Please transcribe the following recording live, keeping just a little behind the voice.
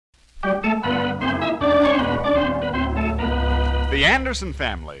Anderson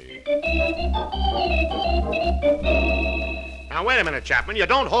Family. Now, wait a minute, Chapman. You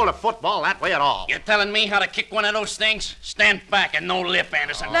don't hold a football that way at all. You're telling me how to kick one of those things? Stand back and no lip,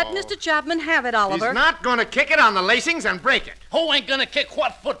 Anderson. Let Mr. Chapman have it, Oliver. He's not going to kick it on the lacings and break it. Who ain't gonna kick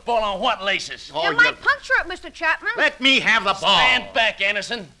what football on what laces? Oh, You might puncture it, Mr. Chapman. Let me have the ball. Stand back,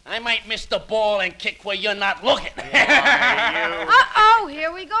 Anderson. I might miss the ball and kick where you're not looking. Uh-oh,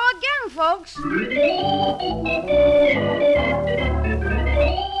 here we go again, folks.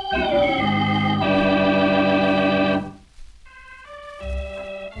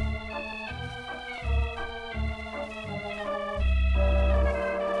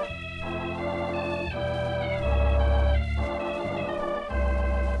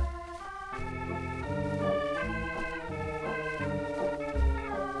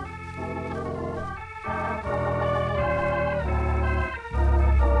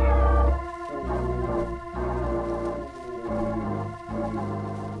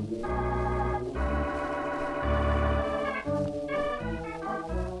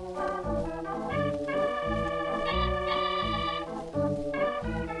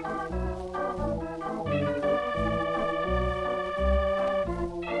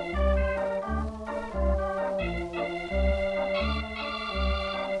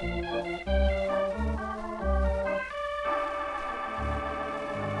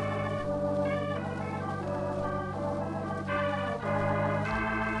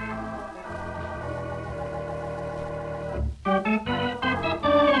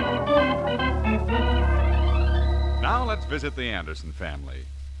 Now let's visit the Anderson family.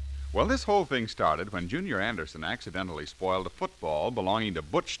 Well, this whole thing started when Junior Anderson accidentally spoiled a football belonging to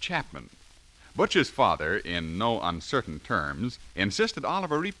Butch Chapman. Butch's father, in no uncertain terms, insisted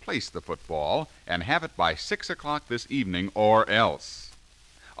Oliver replace the football and have it by 6 o'clock this evening or else.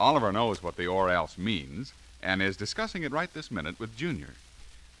 Oliver knows what the or else means and is discussing it right this minute with Junior.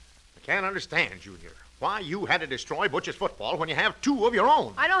 I can't understand, Junior, why you had to destroy Butch's football when you have two of your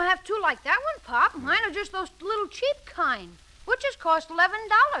own. I don't have two like that one, Pop. Mine are just those little cheap kind. Butch's cost $11.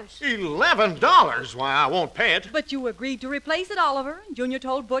 $11? Why, I won't pay it. But you agreed to replace it, Oliver. Junior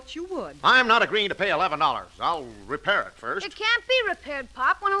told Butch you would. I'm not agreeing to pay $11. I'll repair it first. It can't be repaired,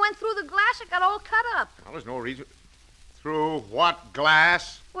 Pop. When I went through the glass, it got all cut up. Well, there's no reason. Through what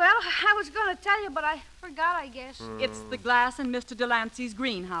glass? Well, I was going to tell you, but I forgot, I guess. It's the glass in Mr. Delancey's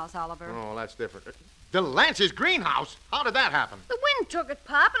greenhouse, Oliver. Oh, that's different. Delancey's greenhouse? How did that happen? The wind took it,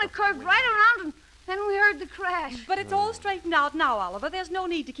 Pop, and it curved right around, and then we heard the crash. But it's all straightened out now, Oliver. There's no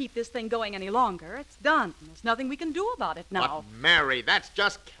need to keep this thing going any longer. It's done. There's nothing we can do about it now. But, Mary, that's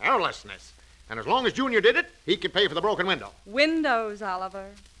just carelessness. And as long as Junior did it, he can pay for the broken window. Windows, Oliver.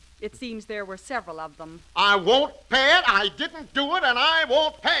 It seems there were several of them. I won't pay it. I didn't do it, and I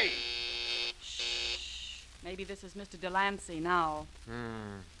won't pay. Shh. Maybe this is Mr. Delancey now.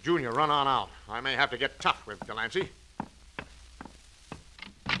 Junior, run on out. I may have to get tough with Delancey.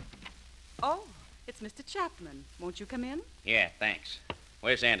 Oh, it's Mr. Chapman. Won't you come in? Yeah, thanks.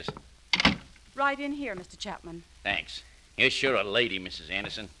 Where's Anderson? Right in here, Mr. Chapman. Thanks. You're sure a lady, Mrs.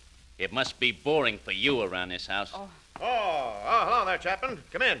 Anderson. It must be boring for you around this house. Oh, hello there, Chapman.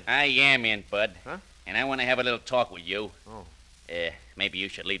 Come in. I am in, Bud. Huh? And I want to have a little talk with you. Oh. Maybe you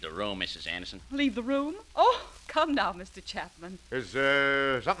should leave the room, Mrs. Anderson. Leave the room? Oh, come now, Mr. Chapman. Is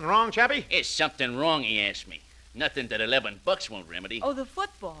something wrong, Chappie? Is something wrong, he asked me. Nothing that $11 won't remedy. Oh, the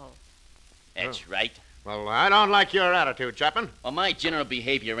football. That's right. Well, I don't like your attitude, Chapman. Well, my general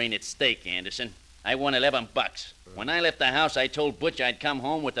behavior ain't at stake, Anderson. I won $11. When I left the house, I told Butch I'd come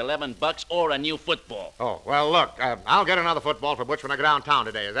home with $11 or a new football. Oh, well, look, I'll get another football for Butch when I go downtown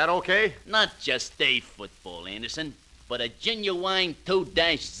today. Is that okay? Not just a football, Anderson, but a genuine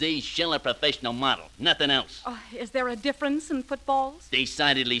 2-Z Schiller professional model. Nothing else. Oh, is there a difference in footballs?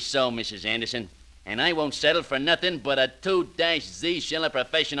 Decidedly so, Mrs. Anderson. And I won't settle for nothing but a 2-Z Schiller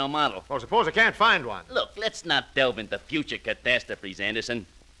professional model. Well, suppose I can't find one. Look, let's not delve into future catastrophes, Anderson.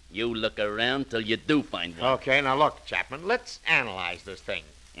 You look around till you do find one. Okay, now look, Chapman, let's analyze this thing.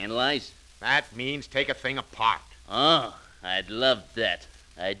 Analyze? That means take a thing apart. Oh, I'd love that.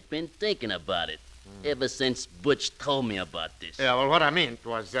 I'd been thinking about it ever since Butch told me about this. Yeah, well, what I meant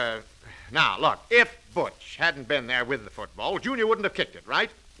was, now, look, if Butch hadn't been there with the football, Junior wouldn't have kicked it, right?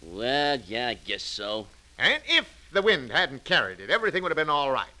 Well, yeah, I guess so. And if the wind hadn't carried it, everything would have been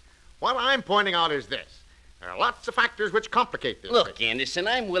all right. What I'm pointing out is this. There are lots of factors which complicate this. Look, Anderson,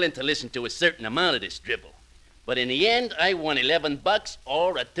 I'm willing to listen to a certain amount of this dribble. But in the end, I won $11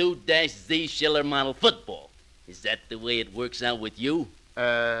 or a 2-Z Schiller model football. Is that the way it works out with you?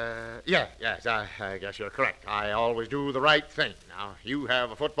 Yes, I guess you're correct. I always do the right thing. Now, you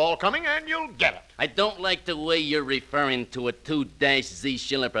have a football coming, and you'll get it. I don't like the way you're referring to a 2-Z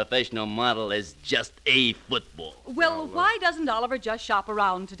Schiller professional model as just a football. Well, why doesn't Oliver just shop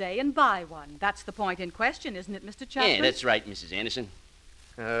around today and buy one? That's the point in question, isn't it, Mr. Chapman? Yeah, that's right, Mrs. Anderson.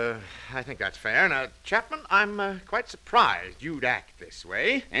 I think that's fair. Now, Chapman, I'm quite surprised you'd act this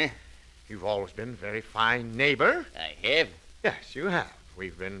way. Huh? You've always been a very fine neighbor. I have? Yes, you have.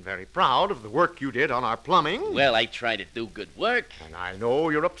 We've been very proud of the work you did on our plumbing. Well, I try to do good work. And I know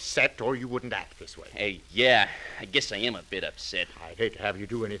you're upset or you wouldn't act this way. Hey, yeah, I guess I am a bit upset. I'd hate to have you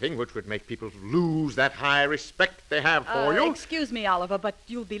do anything which would make people lose that high respect they have for you. Excuse me, Oliver, but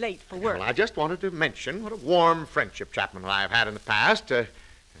you'll be late for work. Well, I just wanted to mention what a warm friendship Chapman and I have had in the past.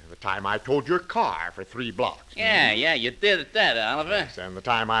 The time I towed your car for 3 blocks. Yeah, you did that, Oliver. Yes, and the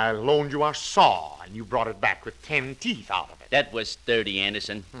time I loaned you our saw and you brought it back with 10 teeth out of it. That was 30,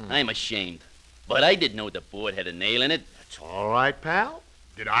 Anderson. I'm ashamed. But I didn't know the board had a nail in it. That's all right, pal.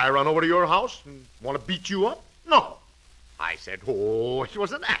 Did I run over to your house and want to beat you up? No. I said, oh, it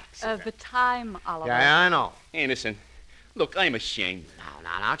was an accident. The time, Oliver. Yeah, I know. Anderson, look, I'm ashamed.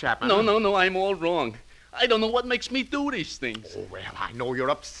 Now, Chapman. No, I'm all wrong. I don't know what makes me do these things. Oh, well, I know you're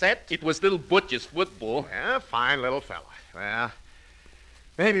upset. It was little Butch's football. Yeah, fine little fella. Well,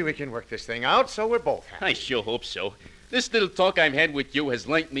 maybe we can work this thing out so we're both happy. I sure hope so. This little talk I've had with you has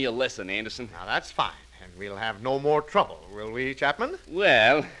learnt me a lesson, Anderson. Now, that's fine. And we'll have no more trouble, will we, Chapman?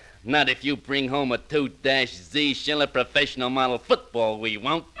 Well, not if you bring home a 2-Z Schiller professional model football, we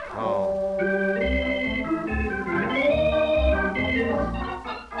won't. Oh.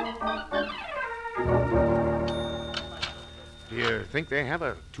 Do you think they have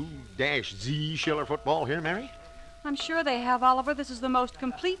a 2-Z Schiller football here, Mary? I'm sure they have, Oliver. This is the most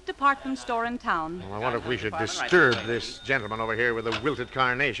complete department store in town. Well, I wonder if we should disturb this gentleman over here with a wilted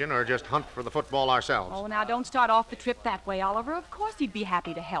carnation or just hunt for the football ourselves. Oh, now don't start off the trip that way, Oliver. Of course he'd be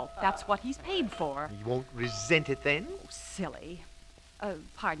happy to help. That's what he's paid for. You won't resent it then? Oh, silly.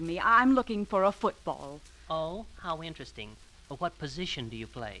 Pardon me. I'm looking for a football. Oh, how interesting. What position do you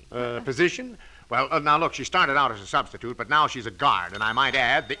play? Position? Well, now look, she started out as a substitute, but now she's a guard, and I might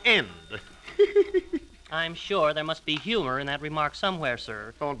add, the end. I'm sure there must be humor in that remark somewhere,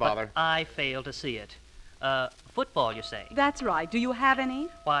 sir. Don't bother. But I fail to see it. Football, you say? That's right. Do you have any?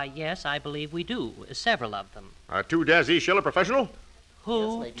 Why, yes, I believe we do. Several of them. 2-Z Schiller professional?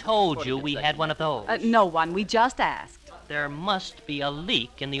 Who told you we had one of those? No one. We just asked. There must be a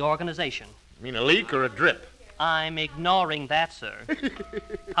leak in the organization. You mean a leak or a drip? I'm ignoring that, sir.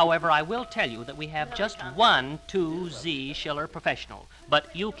 However, I will tell you that we have just one 2-Z Schiller professional,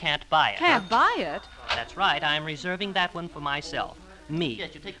 but you can't buy it. Can't buy it? That's right. I'm reserving that one for myself. Me,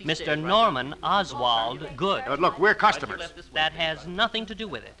 Mr. Norman Oswald Good. Look, we're customers. That has nothing to do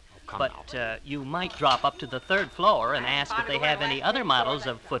with it. But you might drop up to the 3rd floor and ask if they have any other models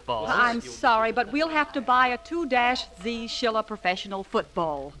of footballs. I'm sorry, but we'll have to buy a 2-Z Schiller professional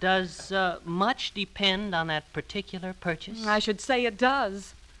football. Does much depend on that particular purchase? I should say it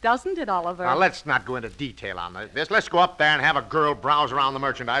does. Doesn't it, Oliver? Now, let's not go into detail on this. Let's go up there and have a girl browse around the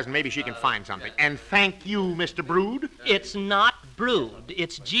merchandise, and maybe she can find something. And thank you, Mr. Brood. It's not brood.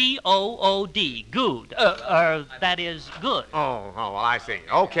 It's G-O-O-D. Good. That is good. Oh, well, I see.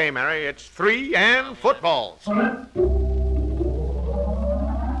 Okay, Mary, it's 3 and footballs.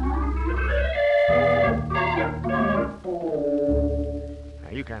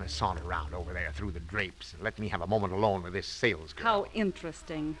 You kind of saunter around over there through the drapes and let me have a moment alone with this sales girl. How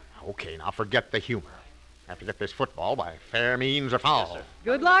interesting. Okay, now forget the humor. I have to get this football by fair means or foul. Yes,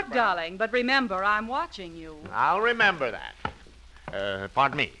 Good luck, darling. But remember, I'm watching you. I'll remember that.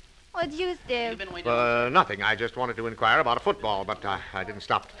 Pardon me. What'd you do? Nothing. I just wanted to inquire about a football, but I didn't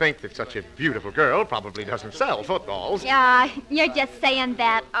stop to think that such a beautiful girl probably doesn't sell footballs. Yeah, you're just saying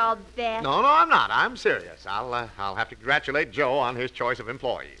that, I'll bet. No, I'm not. I'm serious. I'll have to congratulate Joe on his choice of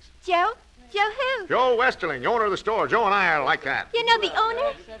employees. Joe? Joe who? Joe Westerling, the owner of the store. Joe and I are like that. You know the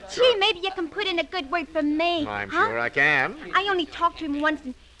owner? Gee, maybe you can put in a good word for me. I'm sure I can. I only talked to him once,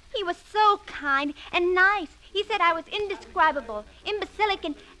 and he was so kind and nice. He said I was indescribable, imbecilic,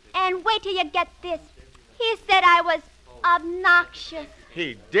 and wait till you get this. He said I was obnoxious.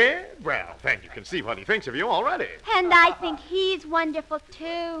 He did? Well, then you can see what he thinks of you already. And I think he's wonderful,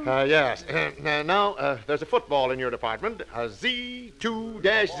 too. Yes. Now, there's a football in your department, a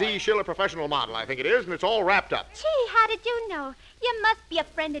Z2-Z Schiller professional model, I think it is, and it's all wrapped up. Gee, how did you know? You must be a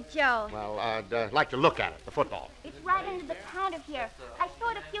friend of Joe's. Well, I'd like to look at it, the football. It's right under the counter here. I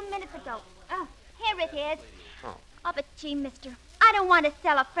saw it a few minutes ago. Oh, here it is. Oh, but gee, mister, I don't want to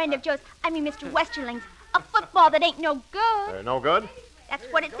sell a friend of Joe's, Mr. Westerling's, a football that ain't no good. No good? That's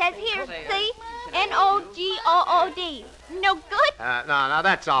what it says here. See? N-O-G-O-O-D. No good? No,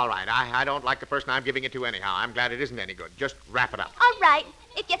 that's all right. I don't like the person I'm giving it to anyhow. I'm glad it isn't any good. Just wrap it up. All right,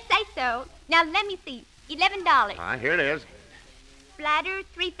 if you say so. Now, let me see. $11. Here it is. Flatter,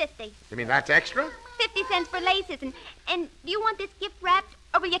 $3.50. You mean that's extra? 50 cents for laces. And do you want this gift wrapped,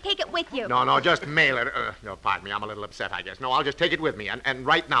 or will you take it with you? No, just mail it. No, pardon me. I'm a little upset, I guess. No, I'll just take it with me. And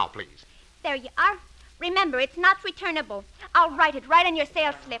right now, please. There you are. Remember, it's not returnable. I'll write it right on your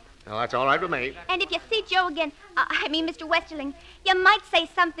sales slip. Well, that's all right with me. And if you see Joe again, Mr. Westerling, you might say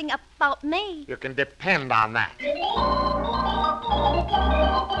something about me. You can depend on that.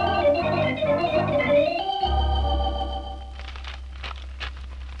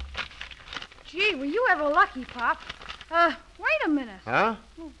 Gee, were you ever lucky, Pop? Wait a minute. Huh?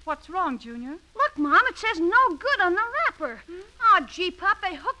 What's wrong, Junior? Look, Mom, it says no good on the wrapper. Oh, gee, Pop,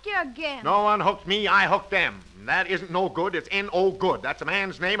 they hooked you again. No one hooked me. I hooked them. That isn't no good. It's N-O good. That's a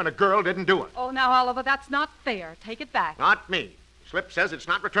man's name, and a girl didn't do it. Oh, now, Oliver, that's not fair. Take it back. Not me. Slip says it's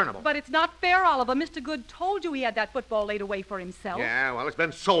not returnable. But it's not fair, Oliver. Mr. Good told you he had that football laid away for himself. Yeah, well, it's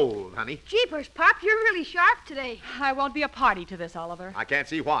been sold, honey. Jeepers, Pop, you're really sharp today. I won't be a party to this, Oliver. I can't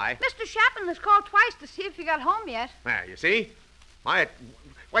see why. Mr. Chapman has called twice to see if you got home yet. There, you see? Why,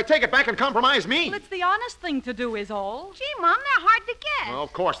 take it back and compromise me. Well, it's the honest thing to do is all. Gee, Mom, they're hard to get. Well,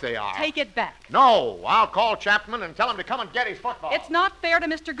 of course they are. Take it back. No, I'll call Chapman and tell him to come and get his football. It's not fair to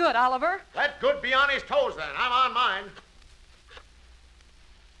Mr. Good, Oliver. Let Good be on his toes, then. I'm on mine.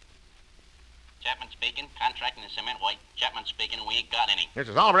 Chapman speaking. Contracting the cement white. Chapman speaking. We ain't got any. This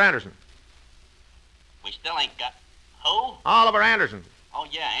is Oliver Anderson. We still ain't got... Who? Oliver Anderson. Oh,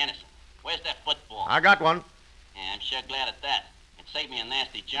 yeah, Anderson. Where's that football? I got one. Yeah, I'm sure glad of that. It saved me a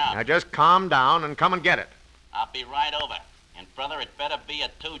nasty job. Now just calm down and come and get it. I'll be right over. And, brother, it better be a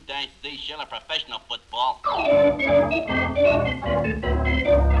 2-Z Schiller professional football.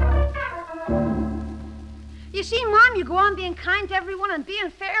 You see, Mom, you go on being kind to everyone and being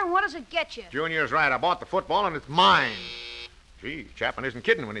fair, and what does it get you? Junior's right. I bought the football, and it's mine. Gee, Chapman isn't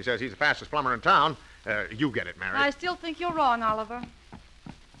kidding when he says he's the fastest plumber in town. You get it, Mary. I still think you're wrong, Oliver.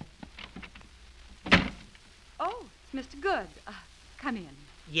 Oh, it's Mr. Good. Come in.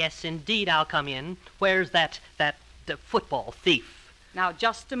 Yes, indeed, I'll come in. Where's that football thief? Now,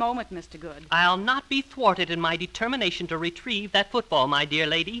 just a moment, Mr. Good. I'll not be thwarted in my determination to retrieve that football, my dear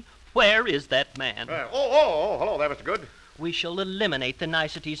lady. Where is that man? Hello there, Mr. Good. We shall eliminate the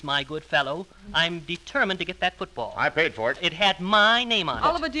niceties, my good fellow. I'm determined to get that football. I paid for it. It had my name on it.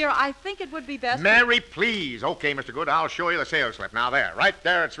 Oliver, dear, I think it would be best... Mary, please. Okay, Mr. Good, I'll show you the sales slip. Now, there. Right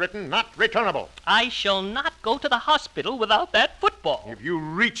there, it's written, not returnable. I shall not go to the hospital without that football. If you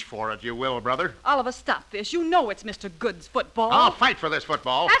reach for it, you will, brother. Oliver, stop this. You know it's Mr. Good's football. I'll fight for this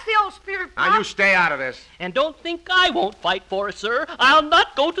football. That's the old spirit, Pop. Now, you stay out of this. And don't think I won't fight for it, sir. I'll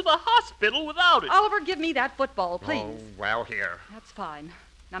not go to the hospital without it. Oliver, give me that football, please. Oh, well, here. That's fine.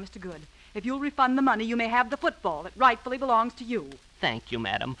 Now, Mr. Good, if you'll refund the money, you may have the football. It rightfully belongs to you. Thank you,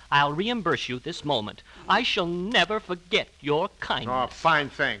 madam. I'll reimburse you this moment. I shall never forget your kindness. Oh, fine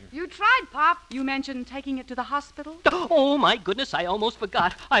thing. You tried, Pop. You mentioned taking it to the hospital? Oh, my goodness, I almost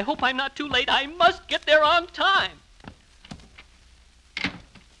forgot. I hope I'm not too late. I must get there on time.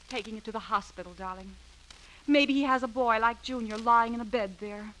 Taking it to the hospital, darling. Maybe he has a boy like Junior lying in a bed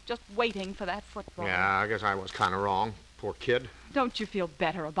there, just waiting for that football. Yeah, I guess I was kind of wrong. Poor kid. Don't you feel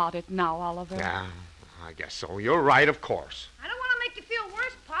better about it now, Oliver? Yeah, I guess so. You're right, of course. I don't want to make you feel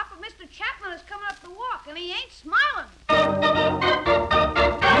worse, Pop, but Mr. Chapman is coming up the walk, and he ain't smiling.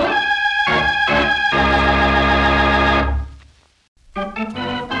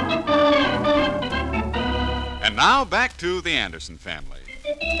 And now back to the Anderson family.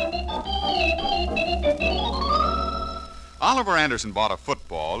 Oliver Anderson bought a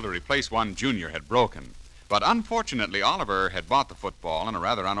football to replace one Junior had broken. But unfortunately, Oliver had bought the football in a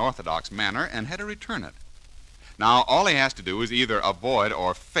rather unorthodox manner and had to return it. Now, all he has to do is either avoid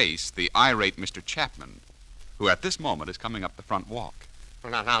or face the irate Mr. Chapman, who at this moment is coming up the front walk.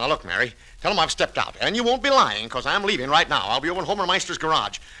 Well, now, look, Mary. Tell him I've stepped out. And you won't be lying, because I'm leaving right now. I'll be over in Homer Meister's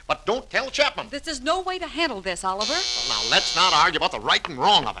garage. But don't tell Chapman. This is no way to handle this, Oliver. Well, now, let's not argue about the right and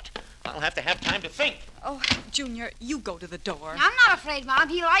wrong of it. I'll have to have time to think. Oh, Junior, you go to the door. I'm not afraid, Mom.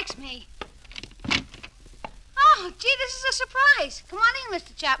 He likes me. Oh, gee, this is a surprise. Come on in,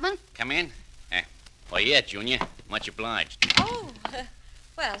 Mr. Chapman. Come in? Well, yeah, Junior. Much obliged. Oh,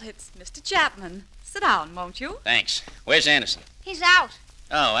 well, it's Mr. Chapman. Sit down, won't you? Thanks. Where's Anderson? He's out.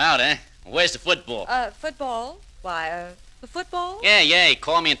 Oh, out, eh? Where's the football? Football? Why, the football? Yeah, he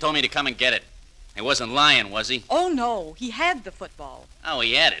called me and told me to come and get it. He wasn't lying, was he? Oh, no. He had the football. Oh,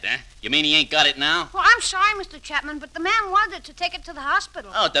 he had it, huh? You mean he ain't got it now? Well, I'm sorry, Mr. Chapman, but the man wanted to take it to the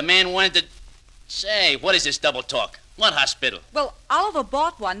hospital. Oh, the man wanted to... Say, what is this double talk? What hospital? Well, Oliver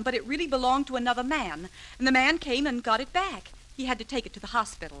bought one, but it really belonged to another man. And the man came and got it back. He had to take it to the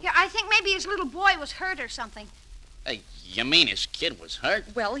hospital. Yeah, I think maybe his little boy was hurt or something. Hey, you mean his kid was hurt?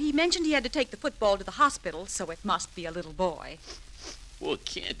 Well, he mentioned he had to take the football to the hospital, so it must be a little boy. Poor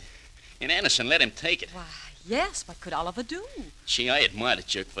kid. And Anderson let him take it. Why, yes. What could Oliver do? Gee, I admire the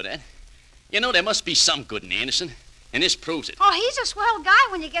jerk for that. You know, there must be some good in Anderson, and this proves it. Oh, he's a swell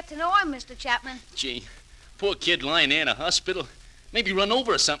guy when you get to know him, Mr. Chapman. Gee, poor kid lying there in a hospital. Maybe run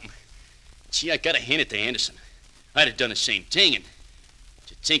over or something. Gee, I gotta hand it to Anderson. I'd have done the same thing, and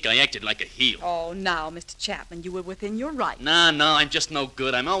to think I acted like a heel. Oh, now, Mr. Chapman, you were within your right. No, I'm just no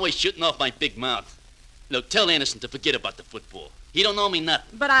good. I'm always shooting off my big mouth. Look, tell Anderson to forget about the football. He don't know me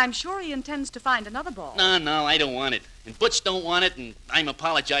nothing. But I'm sure he intends to find another ball. No, I don't want it. And Butch don't want it, and I'm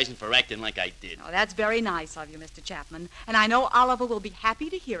apologizing for acting like I did. Oh, that's very nice of you, Mr. Chapman. And I know Oliver will be happy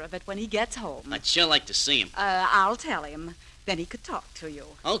to hear of it when he gets home. I'd sure like to see him. I'll tell him. Then he could talk to you.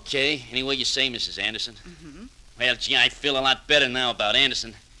 Okay, any way you say, Mrs. Anderson. Mm-hmm. Well, gee, I feel a lot better now about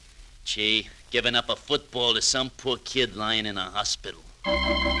Anderson. Gee, giving up a football to some poor kid lying in a hospital.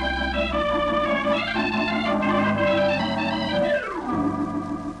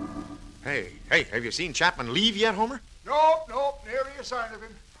 Hey, have you seen Chapman leave yet, Homer? Nope, nary a sign of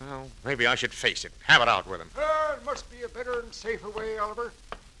him. Well, maybe I should face it. Have it out with him. It must be a better and safer way, Oliver.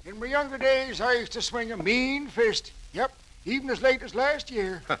 In my younger days, I used to swing a mean fist. Yep, even as late as last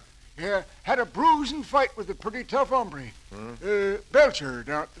year. Yeah, had a bruising fight with a pretty tough hombre. Belcher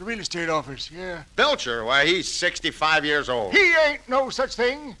down at the real estate office, yeah. Belcher? Why, he's 65 years old. He ain't no such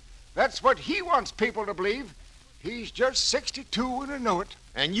thing. That's what he wants people to believe. He's just 62 and I know it.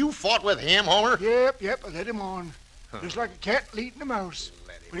 And you fought with him, Homer? Yep, I let him on. Just like a cat leading a mouse.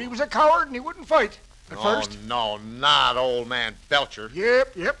 But he was a coward and he wouldn't fight at first. No, not old man Belcher.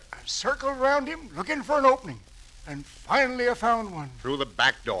 Yep. I circled around him looking for an opening. And finally I found one. Through the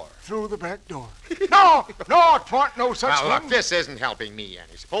back door. Through the back door. No, it wasn't no such Now, thing. look, this isn't helping me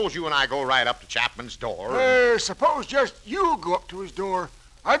any. Suppose you and I go right up to Chapman's door. Suppose just you go up to his door.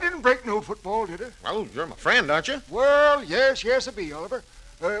 I didn't break no football, did I? Well, you're my friend, aren't you? Well, yes, I be, Oliver.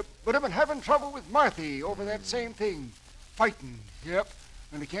 But I've been having trouble with Marthy over that same thing. Fighting, yep.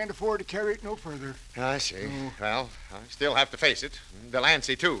 And I can't afford to carry it no further. I see. Well, I still have to face it.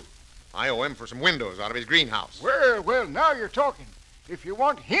 Delancey, too. I owe him for some windows out of his greenhouse. Well, now you're talking. If you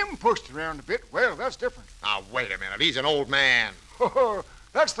want him pushed around a bit, well, that's different. Now, wait a minute. He's an old man.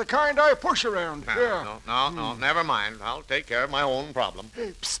 That's the kind I push around. No, never mind. I'll take care of my own problem.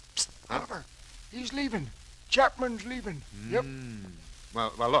 Hey, psst, Oliver. He's leaving. Chapman's leaving. Yep.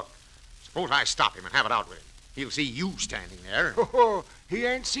 Well, look. Suppose I stop him and have it out with him. He'll see you standing there. He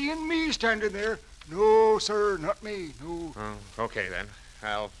ain't seeing me standing there. No, sir, not me. No. Okay, then.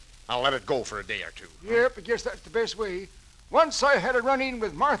 I'll let it go for a day or two. Yep, I guess that's the best way. Once I had a run-in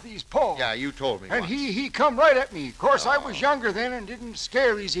with Marthy's paw. Yeah, you told me And once. he come right at me. Of course, I was younger then and didn't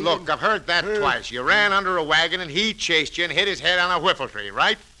scare easy. Look, I've heard that twice. You ran under a wagon and he chased you and hit his head on a whiffle tree,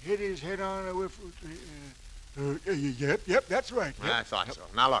 right? Hit his head on a whiffle tree. Yep, that's right. Yep. I thought so.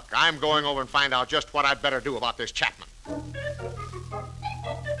 Now, look, I'm going over and find out just what I'd better do about this Chapman.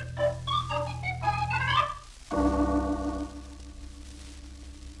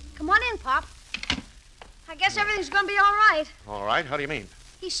 Come on in, Pop. I guess everything's gonna be all right. All right, how do you mean?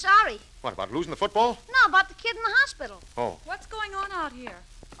 He's sorry. What, about losing the football? No, about the kid in the hospital. Oh. What's going on out here?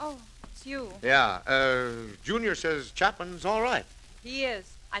 Oh, it's you. Yeah, Junior says Chapman's all right. He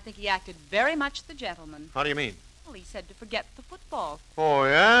is. I think he acted very much the gentleman. How do you mean? Well, he said to forget the football. Oh,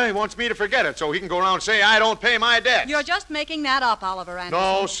 yeah? He wants me to forget it so he can go around and say I don't pay my debts. You're just making that up, Oliver Anderson.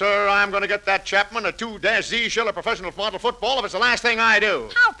 No, sir, I'm going to get that Chapman a 2-Z Schiller professional model football if it's the last thing I do.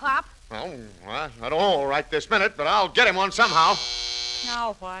 How, Pop? Well, I don't know right this minute, but I'll get him one somehow.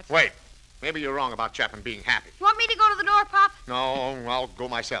 Now what? Wait. Maybe you're wrong about Chapman being happy. You want me to go to the door, Pop? No, I'll go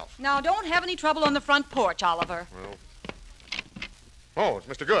myself. Now, don't have any trouble on the front porch, Oliver. Well. Oh, it's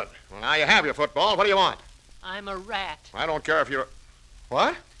Mr. Good. Well, now you have your football. What do you want? I'm a rat. I don't care if you're...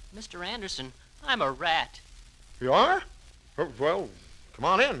 What? Mr. Anderson, I'm a rat. You are? Well, come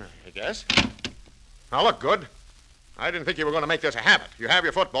on in, I guess. Now, look, Good. I didn't think you were going to make this a habit. You have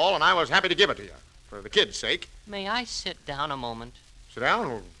your football, and I was happy to give it to you. For the kid's sake. May I sit down a moment? Sit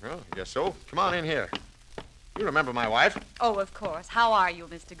down? Well, I guess so. Come on in here. You remember my wife? Oh, of course. How are you,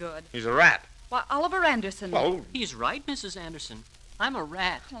 Mr. Good? He's a rat. Why, Oliver Anderson. Well, He's right, Mrs. Anderson. I'm a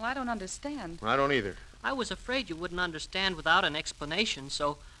rat. Well, I don't understand. I don't either. I was afraid you wouldn't understand without an explanation,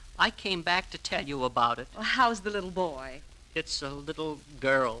 so I came back to tell you about it. Well, how's the little boy? It's a little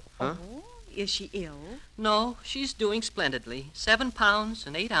girl. Huh? Oh, is she ill? No, she's doing splendidly. 7 pounds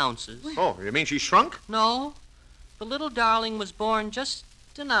and 8 ounces. Oh, you mean she shrunk? No, the little darling was born just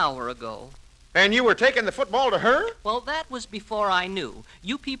an hour ago. And you were taking the football to her? Well, that was before I knew.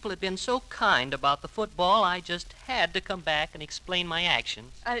 You people had been so kind about the football, I just had to come back and explain my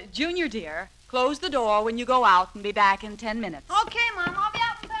actions. Junior, dear, close the door when you go out and be back in 10 minutes. Okay, Mom, I'll be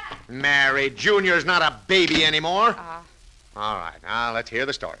out back. Mary, Junior's not a baby anymore. All right, now let's hear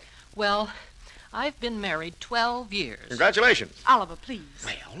the story. Well, I've been married 12 years. Congratulations. Oliver, please.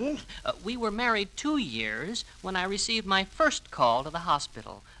 Well, We were married 2 years when I received my first call to the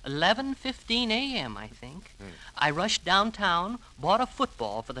hospital. 11:15 a.m., I think. I rushed downtown, bought a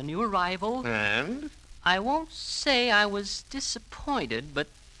football for the new arrival. and? I won't say I was disappointed, but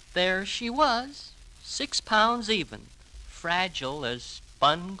there she was, 6 pounds even, fragile as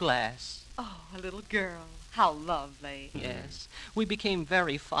spun glass. Oh, a little girl. How lovely. Yes, we became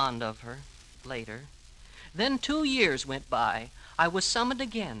very fond of her later. Then 2 years went by. I was summoned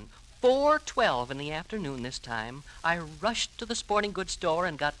again. 4:12 in the afternoon this time. I rushed to the sporting goods store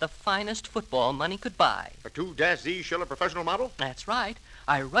and got the finest football money could buy. A 2-Z Schiller professional model? That's right.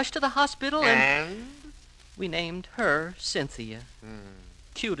 I rushed to the hospital and And? we named her Cynthia.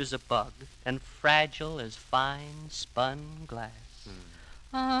 Cute as a bug and fragile as fine spun glass.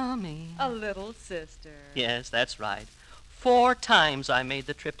 Ah, me. A little sister. Yes, that's right. 4 times I made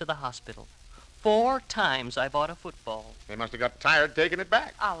the trip to the hospital. 4 times I bought a football. They must have got tired taking it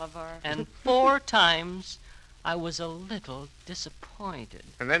back. Oliver. And 4 times I was a little disappointed.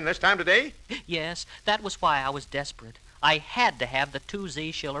 And then this time today? Yes, that was why I was desperate. I had to have the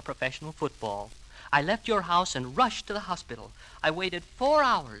 2Z Schiller professional football. I left your house and rushed to the hospital. I waited 4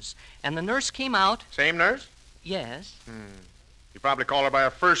 hours, and the nurse came out. Same nurse? Yes. You probably call her by her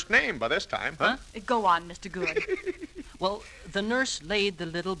first name by this time, huh? Go on, Mr. Good. Well, the nurse laid the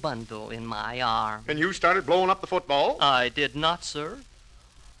little bundle in my arm. And you started blowing up the football? I did not, sir.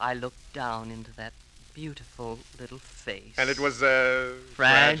 I looked down into that beautiful little face. And it was,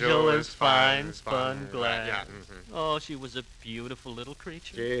 fragile as fine spun glass. Yeah. Oh, she was a beautiful little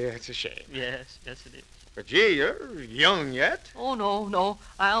creature. Gee, it's a shame. Yes, yes it is. But gee, you're young yet. Oh, no.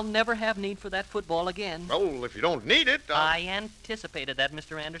 I'll never have need for that football again. Well, if you don't need it, I anticipated that,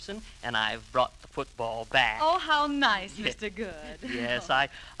 Mr. Anderson, and I've brought the football back. Oh, how nice, Mr. Good. Yes,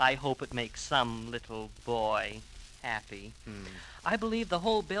 I hope it makes some little boy happy. I believe the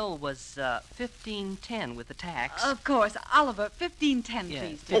whole bill was $15.10 with the tax. Of course. Oliver, 15.10,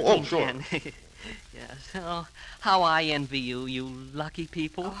 Yes, please. Oh, sure. $15.10. Yes. Oh, how I envy you, you lucky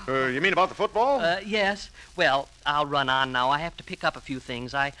people. you mean about the football? Yes. Well, I'll run on now. I have to pick up a few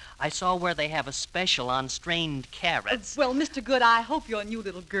things. I saw where they have a special on strained carrots. Well, Mr. Good, I hope your new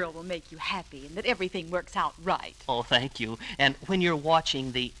little girl will make you happy and that everything works out right. Oh, thank you. And when you're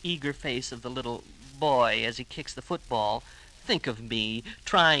watching the eager face of the little boy as he kicks the football, think of me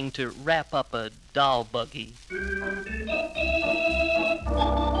trying to wrap up a doll buggy.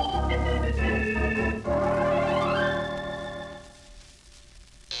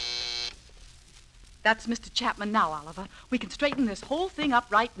 That's Mr. Chapman now, Oliver. We can straighten this whole thing up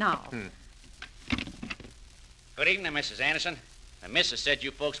right now. Good evening, Mrs. Anderson. The missus said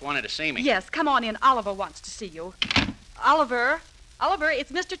you folks wanted to see me. Yes, come on in. Oliver wants to see you. Oliver,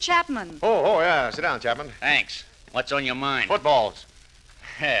 it's Mr. Chapman. Oh, yeah. Sit down, Chapman. Thanks. What's on your mind? Footballs.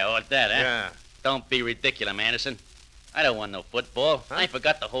 Hey, what that, eh? Yeah. Don't be ridiculous, Anderson. I don't want no football. Huh? I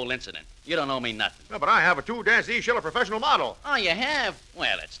forgot the whole incident. You don't owe me nothing. No, but I have a 2-Z Schiller professional model. Oh, you have?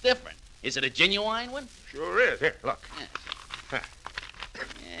 Well, it's different. Is it a genuine one? Sure is. Here, look.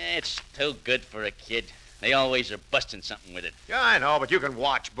 It's too good for a kid. They always are busting something with it. Yeah, I know, but you can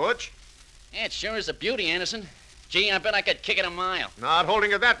watch, Butch. It sure is a beauty, Anderson. Gee, I bet I could kick it a mile. Not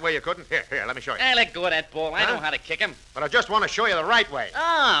holding it that way, you couldn't. Here, let me show you. Let go of that ball. I Huh? know how to kick him. But I just want to show you the right way.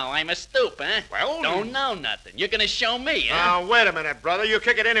 Oh, I'm a stoop, huh? Well, Don't know nothing. You're gonna show me, huh? Now, wait a minute, brother. You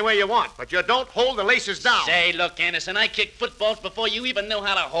kick it any way you want, but you don't hold the laces down. Say, look, Anderson, I kicked footballs before you even knew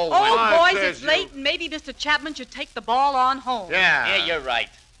how to hold Oh, one. Why, boys, says it's you. late, and maybe Mr. Chapman should take the ball on home. Yeah. Yeah, you're right.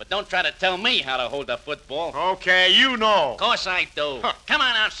 But don't try to tell me how to hold a football. Okay, you know. Of course I do. Huh. Come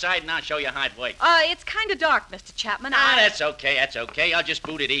on outside and I'll show you how it works. It's kind of dark, Mr. Chapman. That's okay, that's okay. I'll just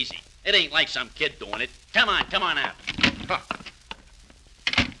boot it easy. It ain't like some kid doing it. Come on out.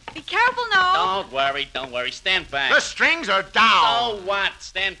 Be careful now. Don't worry. Stand back. The strings are down. So what?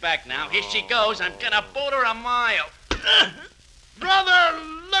 Stand back now. Here she goes. I'm gonna boot her a mile. Brother,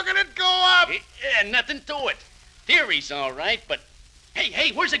 look at it go up. Yeah, nothing to it. Theory's all right, but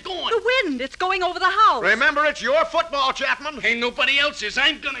Hey, where's it going? The wind. It's going over the house. Remember, it's your football, Chapman. Ain't nobody else's.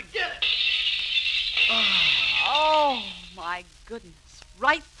 I'm gonna get it. Oh, my goodness.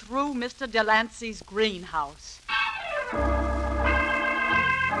 Right through Mr. Delancey's greenhouse.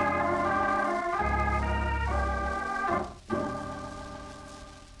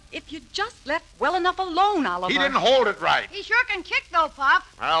 If you just left well enough alone, Oliver. He didn't hold it right. He sure can kick, though, Pop.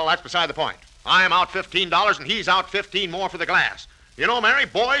 Well, that's beside the point. I'm out $15 and he's out 15 more for the glass. You know, Mary,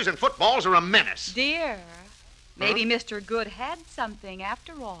 boys and footballs are a menace. Dear, maybe Mr. Good had something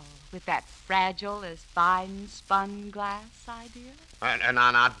after all with that fragile as fine spun glass idea. And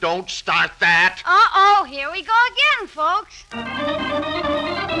now, don't start that. Uh-oh, here we go again, folks.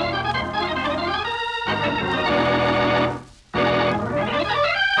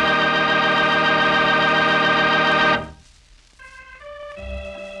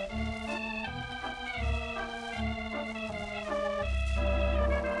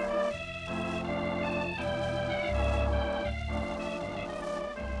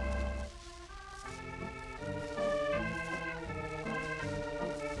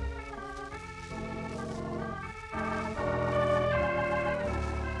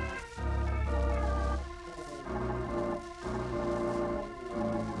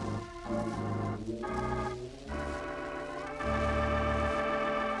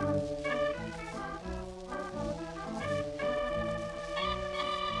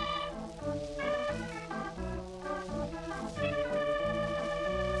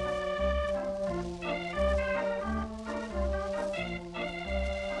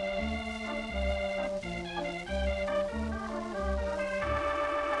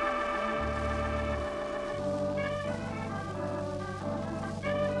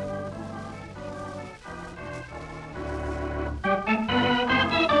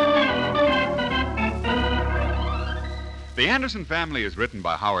 The Anderson Family is written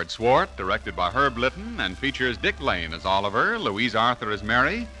by Howard Swart, directed by Herb Litton, and features Dick Lane as Oliver, Louise Arthur as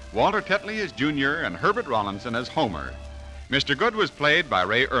Mary, Walter Tetley as Junior, and Herbert Rollinson as Homer. Mr. Good was played by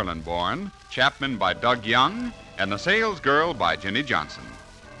Ray Erlenborn, Chapman by Doug Young, and the Salesgirl by Jenny Johnson.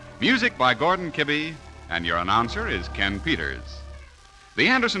 Music by Gordon Kibbe, and your announcer is Ken Peters. The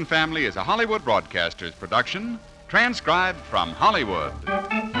Anderson Family is a Hollywood Broadcasters production, transcribed from Hollywood.